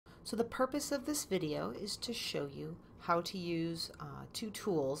So the purpose of this video is to show you how to use two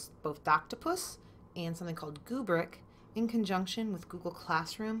tools, both Doctopus and something called Goobric, in conjunction with Google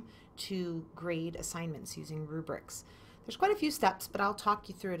Classroom to grade assignments using rubrics. There's quite a few steps, but I'll talk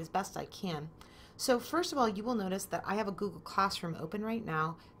you through it as best I can. So first of all, you will notice that I have a Google Classroom open right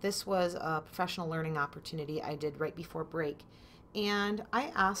now. This was a professional learning opportunity I did right before break. And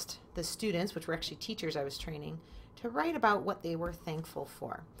I asked the students, which were actually teachers I was training, to write about what they were thankful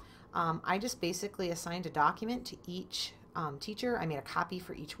for. I just basically assigned a document to each teacher. I made a copy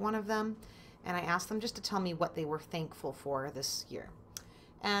for each one of them, and I asked them just to tell me what they were thankful for this year.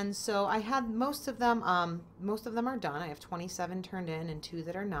 And so I had most of them are done. I have 27 turned in and 2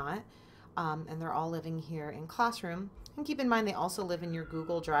 that are not, and they're all living here in Classroom. And keep in mind they also live in your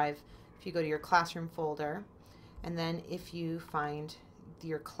Google Drive if you go to your Classroom folder, and then if you find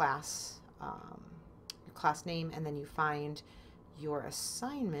your class name, and then you find your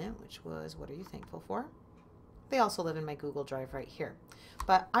assignment, which was what are you thankful for? They also live in my Google Drive right here.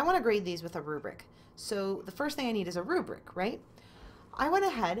 But I want to grade these with a rubric. So the first thing I need is a rubric, right? I went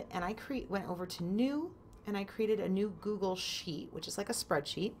ahead and I went over to New, and I created a new Google Sheet, which is like a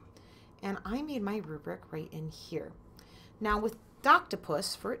spreadsheet, and I made my rubric right in here. Now with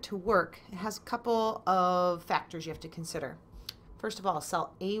Doctopus, for it to work, it has a couple of factors you have to consider. First of all,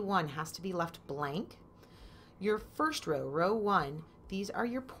 cell A1 has to be left blank. Your first row, row 1, these are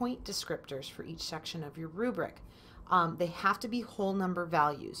your point descriptors for each section of your rubric. They have to be whole number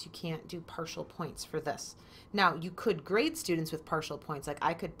values. You can't do partial points for this. Now, you could grade students with partial points. Like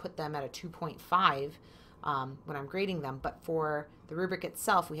I could put them at a 2.5 when I'm grading them, but for the rubric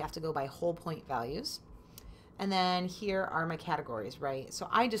itself, we have to go by whole point values. And then here are my categories, right? So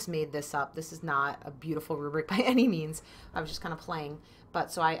I just made this up. This is not a beautiful rubric by any means. I was just kind of playing. But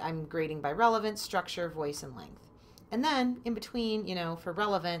so I'm grading by relevance, structure, voice, and length. And then in between, you know, for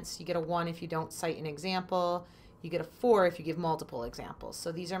relevance, you get a 1 if you don't cite an example. You get a 4 if you give multiple examples.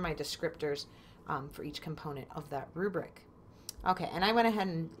 So these are my descriptors for each component of that rubric. Okay, and I went ahead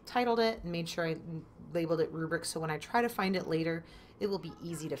and titled it and made sure I labeled it rubric, so when I try to find it later, it will be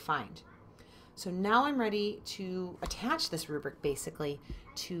easy to find. So now I'm ready to attach this rubric basically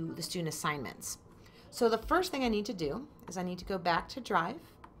to the student assignments. So the first thing I need to do is I need to go back to Drive.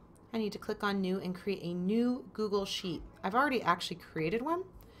 I need to click on New and create a new Google Sheet. I've already actually created one,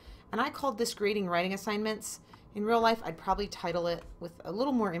 and I called this Grading Writing Assignments. In real life, I'd probably title it with a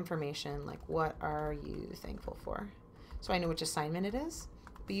little more information, like what are you thankful for? So I know which assignment it is,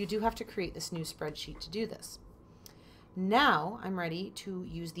 but you do have to create this new spreadsheet to do this. Now I'm ready to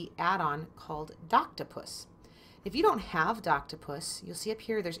use the add-on called Doctopus. If you don't have Doctopus, you'll see up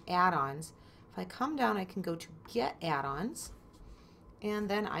here there's add-ons. If I come down, I can go to Get Add-ons, and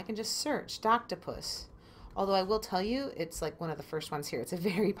then I can just search Doctopus. Although I will tell you, it's like one of the first ones here. It's a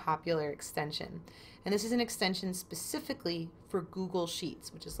very popular extension. And this is an extension specifically for Google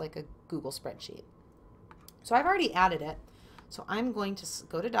Sheets, which is like a Google spreadsheet. So I've already added it. So I'm going to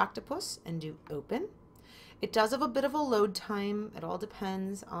go to Doctopus and do Open. It does have a bit of a load time. It all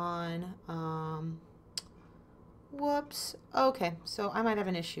depends on, whoops. Okay, so I might have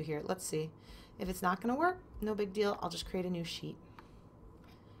an issue here. Let's see. If it's not going to work, no big deal. I'll just create a new sheet.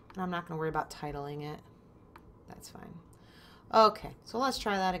 And I'm not going to worry about titling it. That's fine. Okay, so let's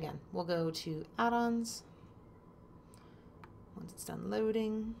try that again. We'll go to Add-ons. Once it's done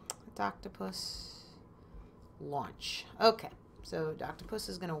loading, Doctopus, launch. Okay, so Doctopus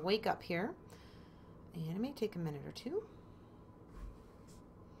is going to wake up here, and it may take a minute or two.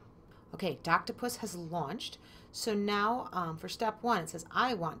 Okay, Doctopus has launched. So now for step 1, it says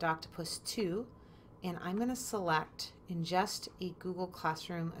I want Doctopus 2, and I'm going to select ingest a Google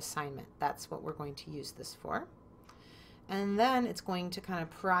Classroom assignment. That's what we're going to use this for. And then it's going to kind of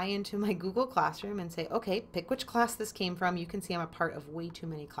pry into my Google Classroom and say, okay, pick which class this came from. You can see I'm a part of way too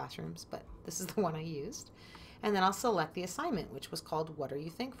many classrooms, but this is the one I used. And then I'll select the assignment, which was called What Are You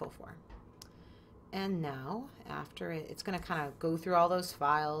Thankful For? And now, after it's going to kind of go through all those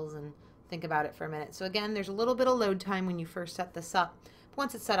files and think about it for a minute. So again, there's a little bit of load time when you first set this up. But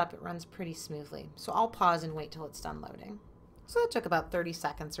once it's set up, it runs pretty smoothly. So I'll pause and wait till it's done loading. So that took about 30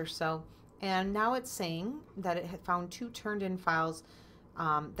 seconds or so. And now it's saying that it had found 2 turned in files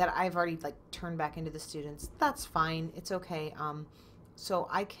that I've already turned back into the students. That's fine. It's okay. So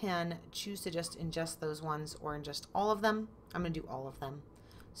I can choose to just ingest those ones or ingest all of them. I'm going to do all of them.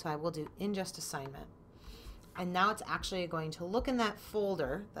 So I will do ingest assignment. And now it's actually going to look in that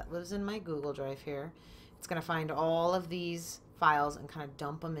folder that lives in my Google Drive here. It's going to find all of these files and kind of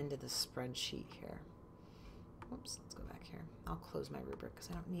dump them into the spreadsheet here. Whoops, let's go back here. I'll close my rubric because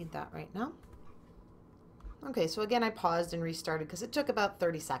I don't need that right now. Okay, so again, I paused and restarted because it took about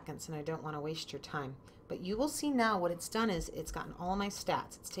 30 seconds and I don't want to waste your time. But you will see now what it's done is it's gotten all my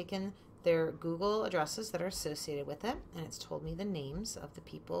stats. It's taken their Google addresses that are associated with it, and it's told me the names of the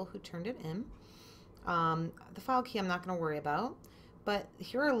people who turned it in. The file key I'm not going to worry about, but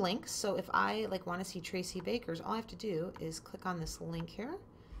here are links. So if I want to see Tracy Baker's, all I have to do is click on this link here,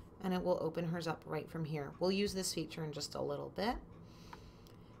 and it will open hers up right from here. We'll use this feature in just a little bit.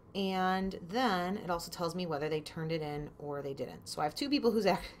 And then it also tells me whether they turned it in or they didn't. So I have two people who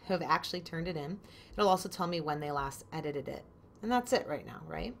have actually turned it in. It'll also tell me when they last edited it. And that's it right now,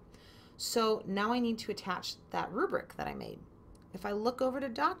 right? So now I need to attach that rubric that I made. If I look over to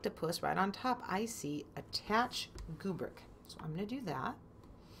Doctopus, right on top, I see attach Goobric. So I'm going to do that.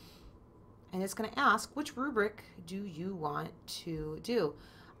 And it's going to ask, which rubric do you want to do?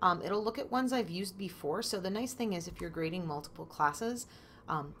 It'll look at ones I've used before. So the nice thing is if you're grading multiple classes,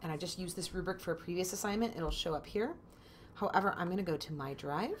 and I just used this rubric for a previous assignment, it'll show up here. However, I'm going to go to my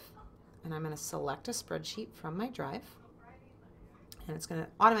drive, and I'm going to select a spreadsheet from my drive. And it's going to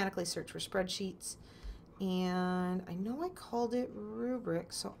automatically search for spreadsheets. And I know I called it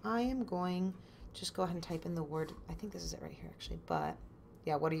rubric, so I am going to just go ahead and type in the word. I think this is it right here, actually. But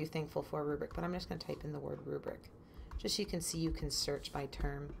yeah, what are you thankful for, rubric? But I'm just going to type in the word rubric. Just so you can see, you can search by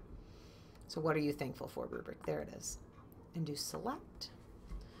term. So what are you thankful for, rubric? There it is. And do select.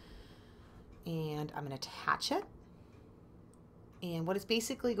 And I'm going to attach it. And what it's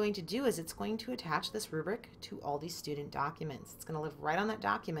basically going to do is it's going to attach this rubric to all these student documents. It's going to live right on that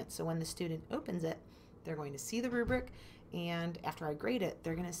document. So when the student opens it, they're going to see the rubric. And after I grade it,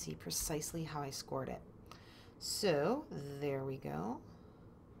 they're going to see precisely how I scored it. So there we go.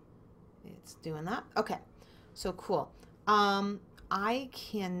 It's doing that. Okay. So cool. I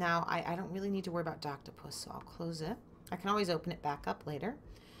can now, I don't really need to worry about Doctopus, so I'll close it. I can always open it back up later.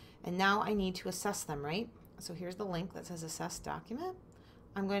 And now I need to assess them, right? So here's the link that says assess document.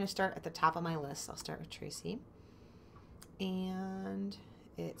 I'm going to start at the top of my list. I'll start with Tracy. And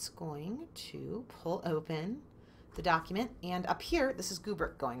it's going to pull open the document. And up here, this is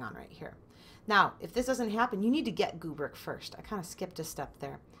Goobric going on right here. Now, if this doesn't happen, you need to get Goobric first. I kind of skipped a step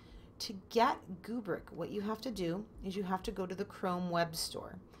there. To get Goobric, what you have to do is you have to go to the Chrome Web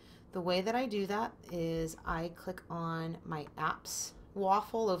Store. The way that I do that is I click on my apps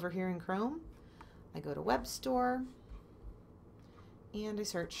waffle over here in Chrome. I go to Web Store and I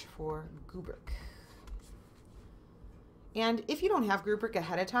search for Goobric. And if you don't have Goobric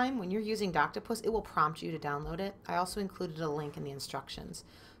ahead of time, when you're using Doctopus, it will prompt you to download it. I also included a link in the instructions.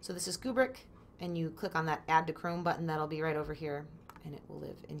 So this is Goobric, and you click on that Add to Chrome button. That'll be right over here, and it will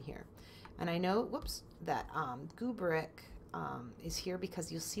live in here. And I know, whoops, that Goobric is here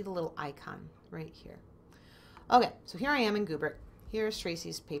because you'll see the little icon right here. Okay, so here I am in Goobric. Here's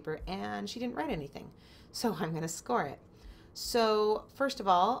Tracy's paper, and she didn't write anything. So I'm going to score it. So first of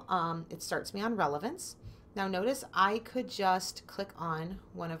all, it starts me on relevance. Now notice I could just click on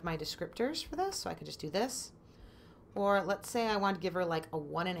one of my descriptors for this. So I could just do this. Or let's say I want to give her like a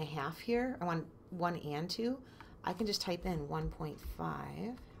 1.5 here. I want 1 and 2. I can just type in 1.5.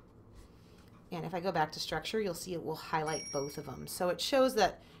 And if I go back to structure, you'll see it will highlight both of them. So it shows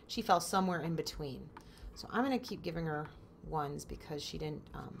that she fell somewhere in between. So I'm going to keep giving her 1s because she didn't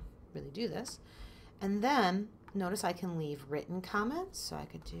really do this. And then notice I can leave written comments. So I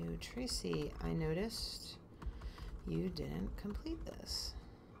could do, Tracy, I noticed you didn't complete this.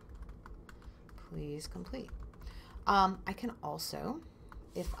 Please complete. I can also,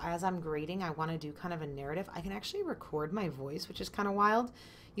 if as I'm grading I want to do kind of a narrative, I can actually record my voice, which is kind of wild.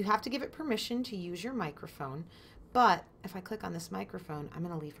 You have to give it permission to use your microphone, but if I click on this microphone, I'm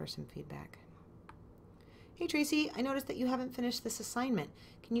going to leave her some feedback. Hey Tracy, I noticed that you haven't finished this assignment.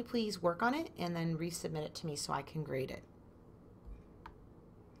 Can you please work on it and then resubmit it to me so I can grade it?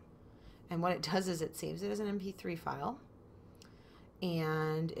 And what it does is it saves it as an MP3 file,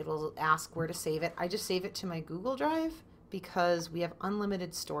 and it will ask where to save it. I just save it to my Google Drive because we have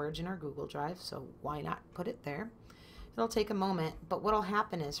unlimited storage in our Google Drive, so why not put it there? It'll take a moment, but what'll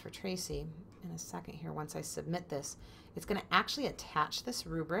happen is for Tracy, in a second here, once I submit this, it's going to actually attach this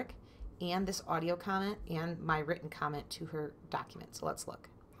rubric and this audio comment and my written comment to her document. So let's look.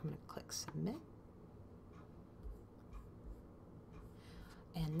 I'm going to click submit.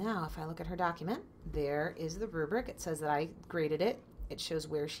 And now if I look at her document, there is the rubric. It says that I graded it. It shows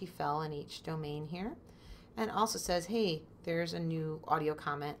where she fell in each domain here. And it also says, hey, there's a new audio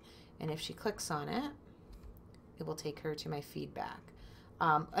comment. And if she clicks on it, it will take her to my feedback.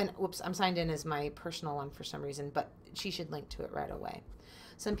 And whoops, I'm signed in as my personal one for some reason, but she should link to it right away.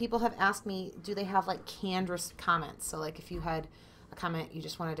 Some people have asked me, do they have like canned comments? So like if you had a comment you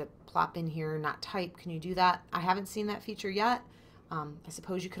just wanted to plop in here, not type, can you do that? I haven't seen that feature yet. I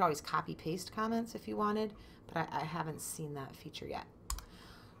suppose you could always copy paste comments if you wanted, but I haven't seen that feature yet.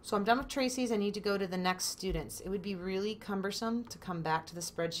 So I'm done with Tracy's. I need to go to the next students. It would be really cumbersome to come back to the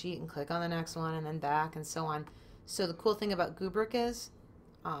spreadsheet and click on the next one and then back and so on. So the cool thing about Goobric is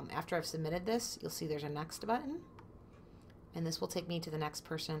after I've submitted this, you'll see there's a next button. And this will take me to the next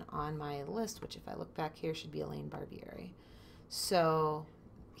person on my list, which if I look back here should be Elaine Barbieri. So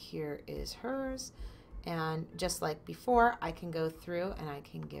here is hers. And just like before, I can go through and I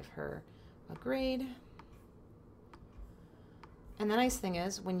can give her a grade. And the nice thing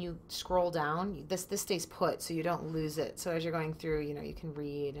is when you scroll down, this stays put so you don't lose it. So as you're going through, you know, you can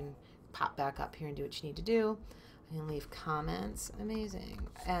read and pop back up here and do what you need to do. And leave comments. Amazing.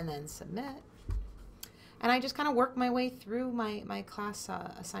 And then submit. And I just kind of work my way through my class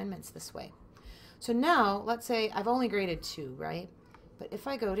assignments this way. So now, let's say I've only graded 2, right? But if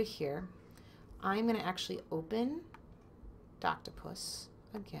I go to here, I'm going to actually open Doctopus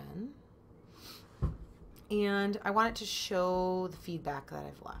again. And I want it to show the feedback that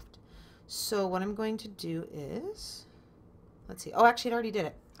I've left. So what I'm going to do is, let's see. Oh, actually, it already did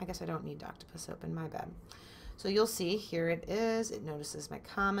it. I guess I don't need Doctopus open. My bad. So you'll see here it is. It notices my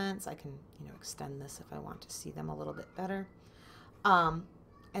comments. I can, you know, extend this if I want to see them a little bit better.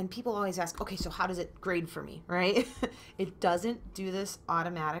 And people always ask, okay, so how does it grade for me, right? It doesn't do this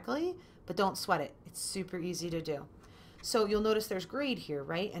automatically, but don't sweat it. It's super easy to do. So you'll notice there's grade here,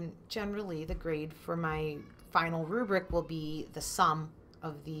 right? And generally the grade for my final rubric will be the sum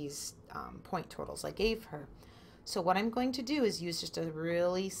of these point totals I gave her. So what I'm going to do is use just a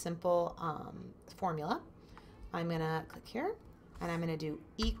really simple formula. I'm going to click here and I'm going to do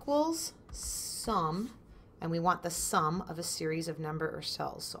equals sum, and we want the sum of a series of number or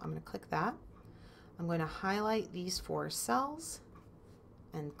cells. So I'm going to click that. I'm going to highlight these 4 cells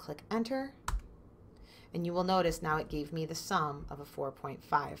and click enter. And you will notice now it gave me the sum of a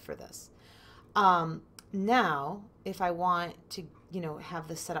 4.5 for this. Now, if I want to, you know, have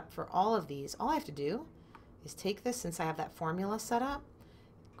this set up for all of these, all I have to do is take this, since I have that formula set up,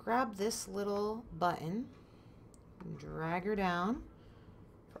 grab this little button, and drag her down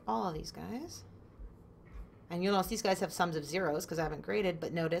for all of these guys. And you'll notice these guys have sums of zeros because I haven't graded,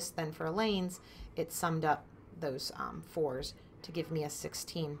 but notice then for Elaine's, it summed up those 4s to give me a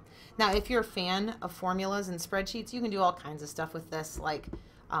 16. Now, if you're a fan of formulas and spreadsheets, you can do all kinds of stuff with this. Like,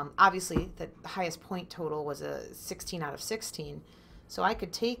 obviously, the highest point total was a 16 out of 16. So I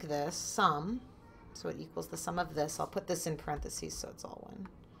could take this sum, so it equals the sum of this. I'll put this in parentheses so it's all one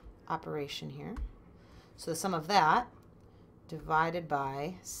operation here. So the sum of that divided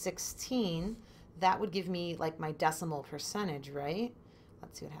by 16, that would give me like my decimal percentage, right?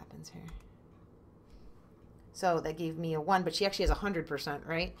 Let's see what happens here. So that gave me a 1, but she actually has 100%,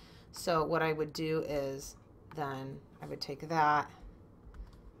 right? So what I would do is then I would take that.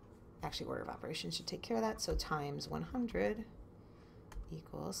 Actually, order of operations should take care of that. So times 100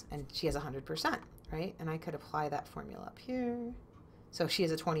 equals, and she has 100%, right? And I could apply that formula up here. So she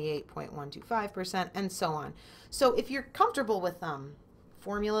has a 28.125% and so on. So if you're comfortable with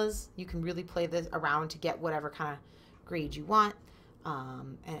formulas, you can really play this around to get whatever kind of grade you want.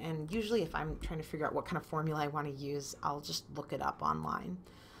 And usually if I'm trying to figure out what kind of formula I want to use, I'll just look it up online.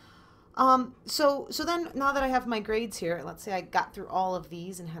 So then now that I have my grades here, let's say I got through all of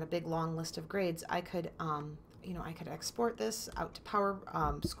these and had a big long list of grades, I could, you know, I could export this out to Power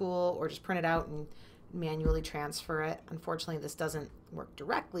School or just print it out and manually transfer it. Unfortunately, this doesn't work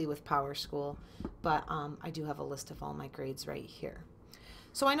directly with Power School, but I do have a list of all my grades right here.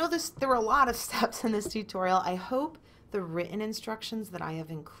 So I know there were a lot of steps in this tutorial. I hope the written instructions that I have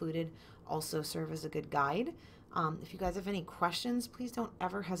included also serve as a good guide. If you guys have any questions, please don't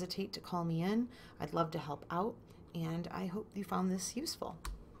ever hesitate to call me in. I'd love to help out, and I hope you found this useful.